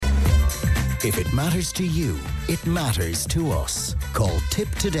If it matters to you, it matters to us. Call Tip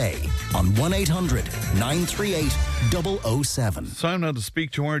today on 1-800-938-007. So I'm now to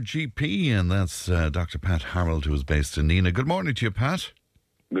speak to our GP, and that's Dr. Pat Harrold, who is based in Nenagh. Good morning to you, Pat.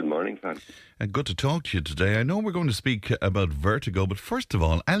 Good morning, Fran. Good to talk to you today. I know we're going to speak about vertigo, but first of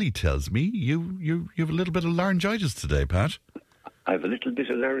all, Ali tells me you have a little bit of laryngitis today, Pat. I have a little bit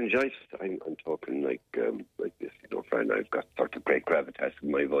of laryngitis. I'm talking like this, Fran. I've got sort of great gravitas in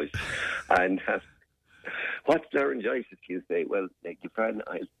my voice. And what's laryngitis, you say? Well, Fran,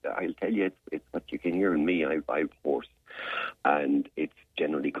 I'll tell you, it's what you can hear in me. I'm hoarse. And it's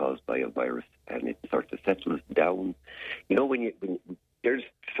generally caused by a virus. And it sort of settles down. When there's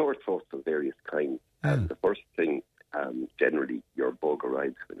sore throats of various kinds. And the first thing, generally, your bug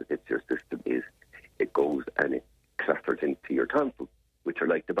arrives when it hits your system is it goes and it clatters into your tonsils, which are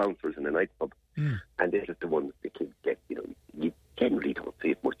like the bouncers in a nightclub. And this is the ones the kids get. You generally don't see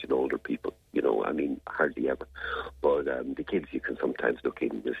it much in older people. Hardly ever. But the kids, you can sometimes look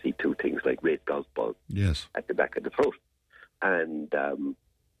in and you see two things like red golf balls at the back of the throat. And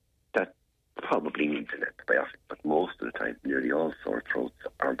that probably needs an antibiotic, but most of the time, nearly all sore throats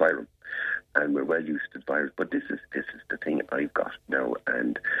are viral, and we're well used to the virus. But this is the thing I've got now,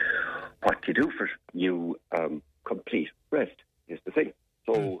 and what you do for you complete rest is the thing.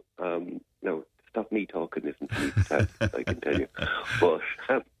 So now stop me talking isn't an easy task, I can tell you,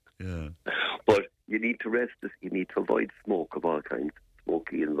 but you need to rest. You need to avoid smoke of all kinds.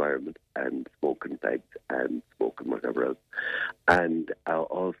 Smoky environment and smoking bags and smoking whatever else. And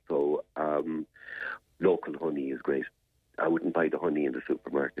also, local honey is great. I wouldn't buy the honey in the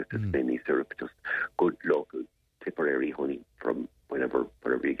supermarket. It's mainly syrup, just good local Tipperary honey from wherever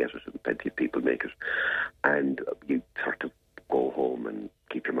you get it, and plenty of people make it. And you sort of go home and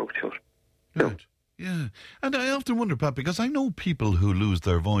keep your mouth shut. Right. Yeah. And I often wonder, Pat, because I know people who lose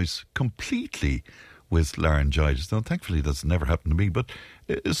their voice completely with laryngitis. Now, thankfully, that's never happened to me, but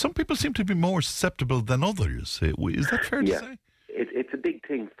some people seem to be more susceptible than others. Is that fair to say? It's a big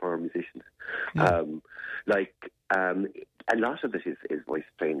thing for musicians. Yeah. A lot of it is voice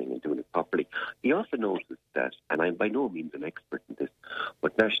training and doing it properly. You also notice that, and I'm by no means an expert in this,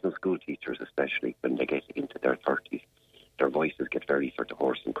 but national school teachers, especially when they get into their 30s, their voices get very sort of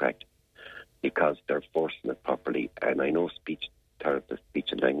hoarse and cracked because they're forcing it properly. And I know speech therapists,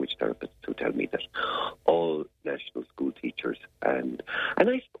 speech and language therapists who tell me that all national school teachers and I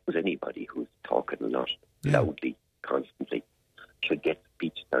suppose anybody who's talking a lot loudly, constantly, should get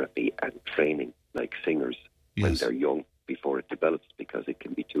speech therapy and training like singers when they're young before it develops, because it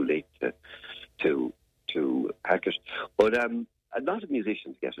can be too late to hack it. But a lot of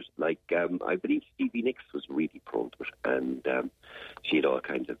musicians get it. Like I believe Stevie Nicks was really prone to it, and she had all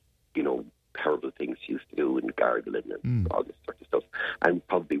kinds of terrible things she used to do and gargling and all this sort of stuff, and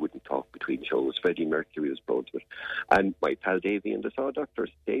probably wouldn't talk between shows. Freddie Mercury was prone to it. And my pal Davey and the Saw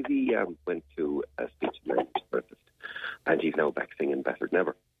Doctors, Davey went to a speech and language therapist, and he's now back singing better than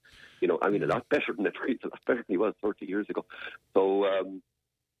ever. A lot better than ever. He's a lot better than he was 30 years ago. So,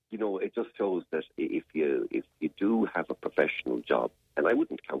 it just shows that if you do have a professional job, and I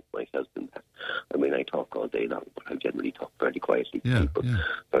wouldn't count myself in that. I talk all day long, but I generally talk very quietly to people. So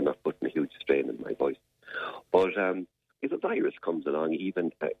I'm not putting a huge strain in my voice. But if a virus comes along,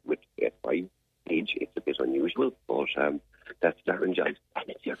 even at my age, it's a bit unusual, but that's laryngitis, and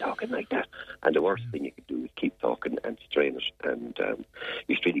it's you're talking like that. And the worst thing you can do is keep talking and strain it, and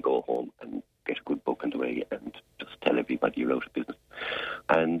you should really go home and get a good book on the way and just tell everybody you're out of business.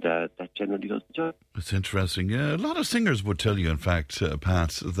 And that generally does the job. It's interesting. Yeah, a lot of singers would tell you, in fact,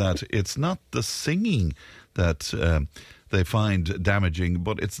 Pat, that it's not the singing that they find damaging,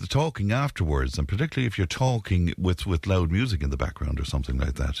 but it's the talking afterwards, and particularly if you're talking with loud music in the background or something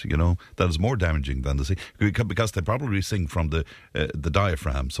like that, that is more damaging than the sing, because they probably sing from the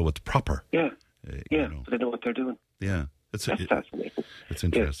diaphragm, so it's proper. Yeah, so they know what they're doing. Yeah. That's fascinating. It's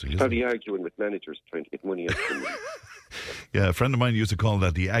interesting. Started arguing with managers trying to get money out of them. Yeah, a friend of mine used to call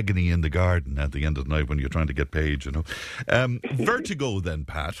that the agony in the garden at the end of the night when you're trying to get paid, Vertigo then,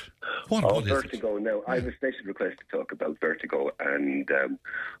 Pat. What is Vertigo. It? Now, I have a special request to talk about Vertigo, and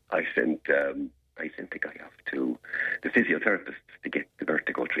I sent the guy off to the physiotherapist to get the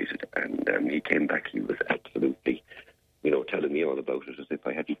Vertigo treated, and he came back. He was absolutely telling me all about it as if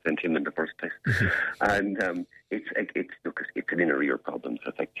I hadn't sent him in the first place. And it's an inner ear problem that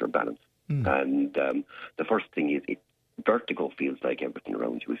affects your balance. And the first thing is vertigo feels like everything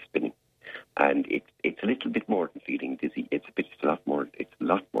around you is spinning. And it's a little bit more than feeling dizzy. It's a lot more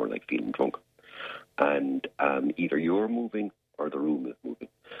like feeling drunk. And either you're moving or the room is moving.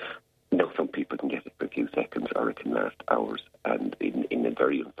 Now, some people can get it for a few seconds, or it can last hours, and in a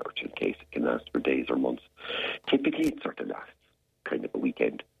very uncertain urgent case. It can last for days or months. Typically, it sort of lasts kind of a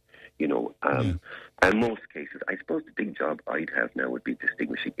weekend, And most cases, I suppose the big job I'd have now would be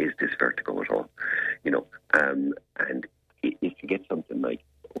distinguishing, is this vertigo at all? And if you get something like,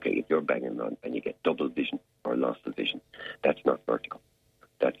 okay, if you're banging on and you get double vision or loss of vision, that's not vertigo.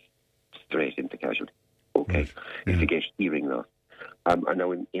 That's straight into casualty. Okay. Right. Yeah. If you get hearing loss. And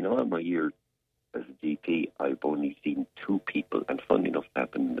now in all my years as a GP, I've only seen 2 people, and funny enough, it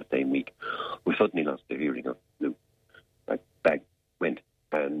happened in the same week, who suddenly lost their hearing of flu. Like, bang, went.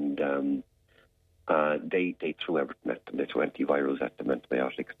 And they threw everything at them. They threw antivirals at them,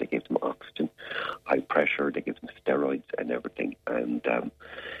 antibiotics. They gave them oxygen, high pressure. They gave them steroids and everything. And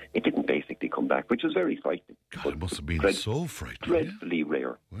it didn't basically come back, which was very frightening. God, it must have been so frightening. Dreadfully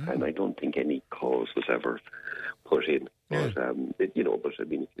rare. Wow. And I don't think any cause was ever put in. Yeah. But, but I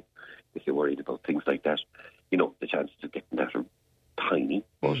mean, if you're worried about things like that, the chances of getting that are tiny.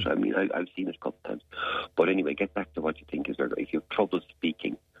 But I mean, I've seen it a couple of times. But anyway, get back to what you think is there. If you have trouble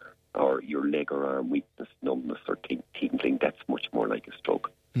speaking, or your leg or arm weakness, numbness, or tingling, that's much more like a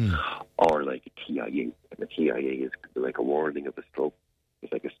stroke. Or like a TIA. And a TIA is like a warning of a stroke.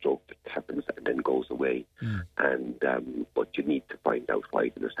 It's like a stroke that happens and then goes away. And but you need to find out why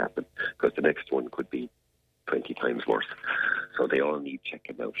did this happen, because the next one could be 20 times worse. So they all need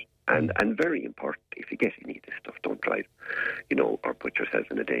checking out. And very important, if you get any of this stuff, don't drive, or put yourself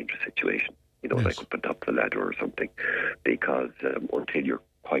in a dangerous situation, like up on top of the ladder or something, because until you're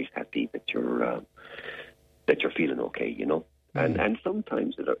quite happy that you're feeling okay, And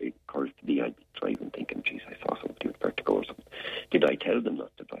sometimes it occurs to me, I'd be driving thinking, geez, I saw somebody with vertigo or something. Did I tell them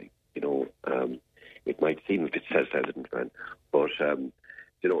not to drive? It might seem a bit self-evident, man, but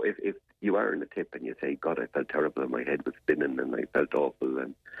if you are in a tip and you say, God, I felt terrible and my head was spinning and I felt awful,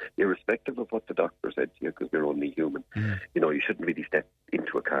 and irrespective of what the doctor said to you, because we're only human, you shouldn't really step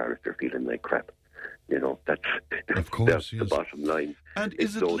into a car if you're feeling like crap. That's of course, that's yes. the bottom line. And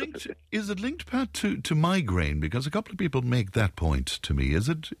is it linked, Pat, to migraine? Because a couple of people make that point to me. Is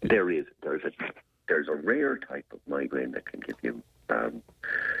it? There is. There's a rare type of migraine that can give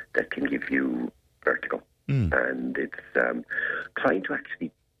you vertigo, and it's trying to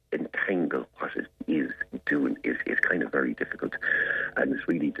actually entangle what it is doing is kind of very difficult, and it's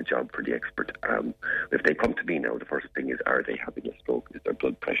really the job for the expert. If they come to me now, the first thing is, are they having a stroke? Is their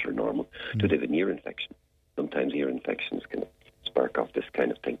blood pressure normal? Do they have an ear infection? Sometimes ear infections can spark off this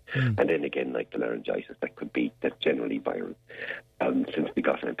kind of thing. And then again, like the laryngitis, that's generally viral. Since we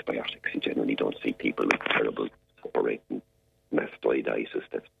got antibiotics, you generally don't see people with terrible operating mastoiditis,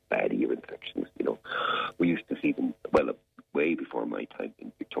 that's bad ear infections. We used to see them, way before my time,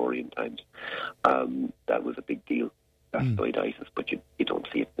 in Victorian times. That was a big deal, mastoiditis, but you don't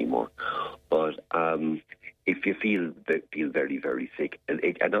see it anymore. But if you feel very, very sick,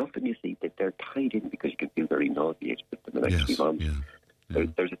 and often you see that they're tied in because you can feel very nauseated with them and actually vomit.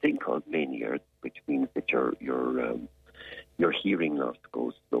 There's a thing called mania, which means that your hearing loss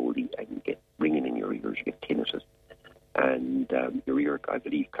goes slowly and you get ringing in your ears, you get tinnitus, and your ear, I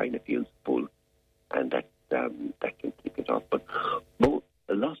believe, kind of feels full, and that can keep it off. But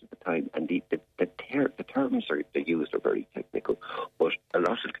a lot of the time, and the terms they used are very technical, but a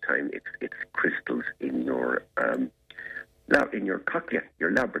lot of the time it's crystals in your cochlea,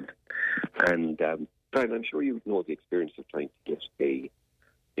 your labyrinth. And Brian, I'm sure you know the experience of trying to get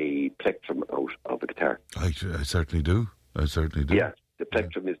a plectrum out of a guitar. I certainly do. Yeah, the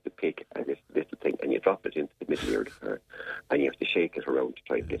plectrum is the pick, and it's the little thing, and you drop it into the middle ear of the guitar, and you have to shake it around to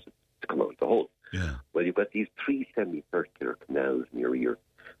try and get it to come out of the hole. Yeah. Well, you've got these 3 semicircular canals in your ear,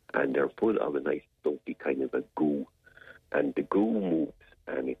 and they're full of a nice soapy kind of a goo, and the goo moves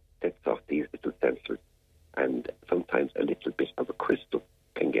and it sets off these little sensors, and sometimes a little bit of a crystal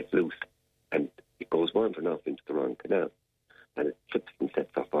can get loose, and it goes wandering off into the wrong canal, and it flips and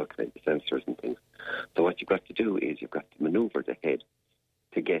sets off all kinds of sensors and things. So what you've got to do is you've got to manoeuvre the head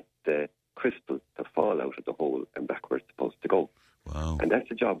to get the crystal to fall out of the hole and back where it's supposed to go. Wow. And that's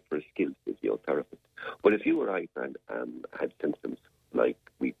a job for a skilled physiotherapist. But if you or I, Fran, had symptoms like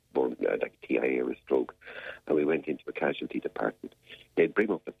like TIA or a stroke, and we went into a casualty department, they'd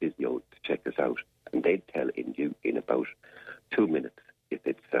bring up a physio to check us out, and they'd tell in about 2 minutes if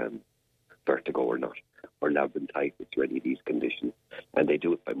it's vertigo or not, or labyrinthitis or any of these conditions. And they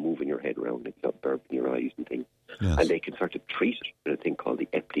do it by moving your head around and burping your eyes and things. Yes. And they can sort of treat it with a thing called the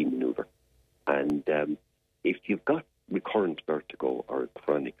Epley maneuver. And if you've got recurrent vertigo or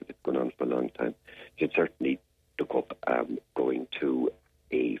chronic, if it's going on for a long time, you'd certainly look up going to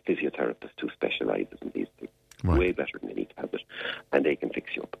a physiotherapist who specialises in these things. Right. Way better than any tablet, and they can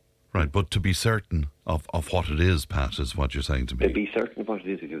fix you up. Right, but to be certain of what it is, Pat, is what you're saying to me. To be certain of what it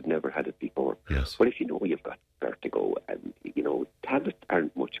is if you've never had it before. Yes. But if you know you've got vertigo, and tablets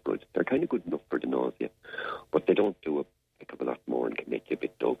aren't much good. They're kind of good enough for the nausea, but they don't do a heck of a lot more and can make you a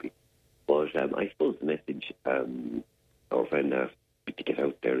bit dopey. But I suppose the message our friend asked to get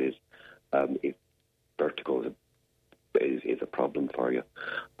out there is, if vertigo is a problem for you,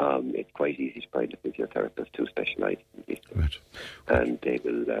 it's quite easy to find a physiotherapist who specialises in this. Right. And they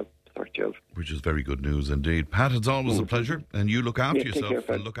will sort you out. Which is very good news indeed. Pat, it's always a pleasure, and you look after take yourself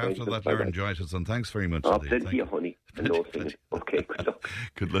care, and look Fran. after that Bye-bye. laryngitis, and thanks very much indeed. Plenty of honey. And no singing. Okay, good luck.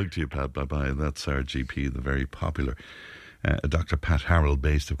 Good luck to you, Pat. Bye-bye. And that's our GP, the very popular Dr. Pat Harrold,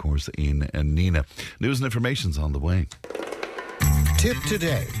 based, of course, in Nenagh. News and information's on the way. Tip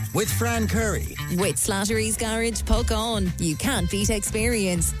Today with Fran Curry. With Slattery's Garage, puck on. You can't beat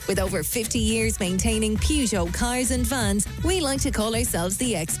experience. With over 50 years maintaining Peugeot cars and vans, we like to call ourselves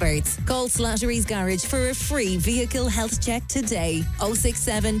the experts. Call Slattery's Garage for a free vehicle health check today.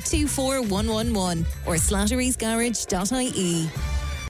 067 24111 or slatterysgarage.ie.